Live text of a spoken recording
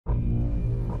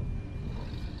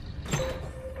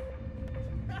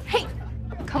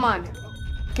Come on,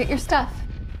 get your stuff.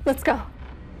 Let's go.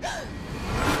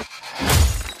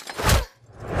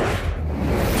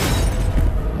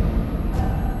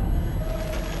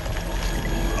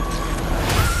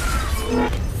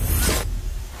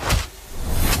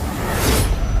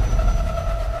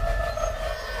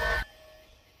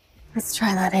 Let's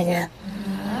try that again.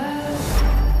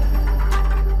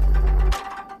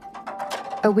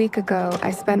 A week ago, I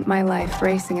spent my life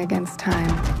racing against time,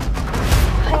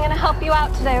 I'm gonna help you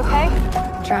out today, okay?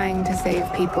 trying to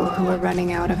save people who were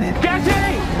running out of it.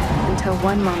 Jesse! Until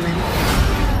one moment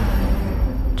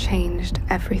changed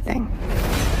everything.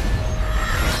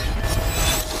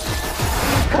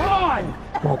 Come on!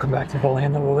 Welcome back to the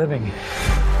land of the living.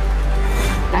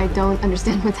 I don't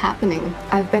understand what's happening.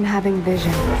 I've been having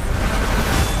visions.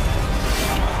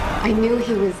 I knew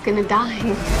he was gonna die.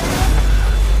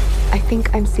 I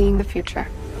think I'm seeing the future.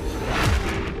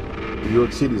 New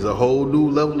York City's a whole new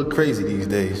level of crazy these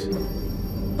days.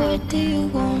 What do you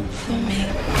want from me?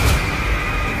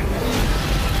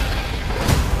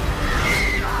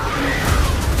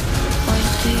 What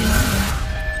do you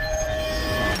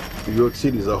want? New York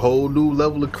City's a whole new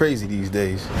level of crazy these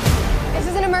days. This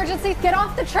is an emergency. Get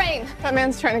off the train. That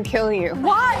man's trying to kill you.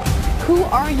 What? Who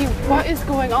are you? What is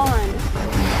going on?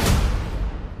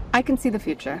 I can see the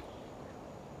future.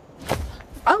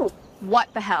 Oh,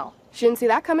 what the hell? She didn't see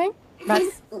that coming?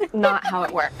 That's not how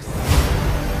it works.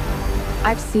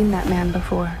 I've seen that man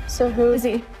before. So who is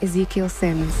he? 𝐿𝐴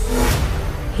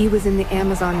𝐸𝐴. He was in the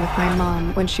Amazon with my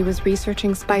mom when she was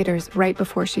researching spiders right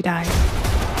before she died.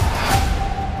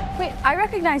 Wait, I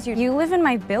recognize you. You live in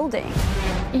my building.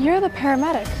 You're the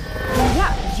paramedic.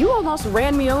 Yeah, you almost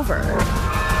ran me over.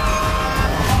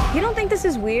 You don't think this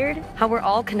is weird? How we're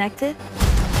all connected?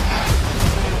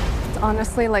 It's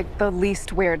honestly like the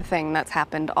least weird thing that's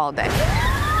happened all day.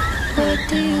 What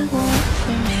do you want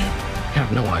from me? I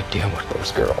have no idea what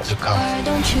those girls are Why coming.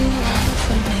 don't you want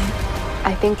from me?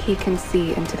 I think he can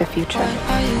see into the future.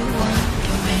 What are you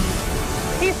wondering?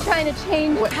 He's trying to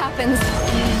change what happens.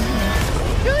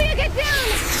 Julia, get down!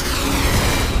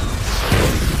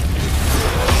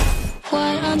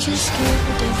 Why aren't you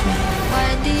scared of me?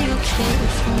 Why do you care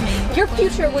for me? Your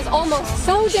future was almost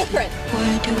so different.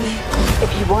 Where do we go?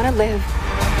 If you want to live,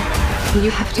 you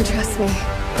have to trust me.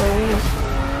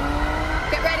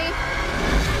 Get ready.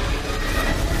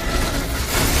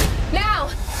 Now!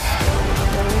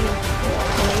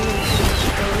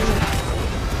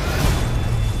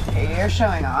 You're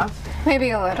showing off.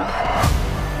 Maybe a little.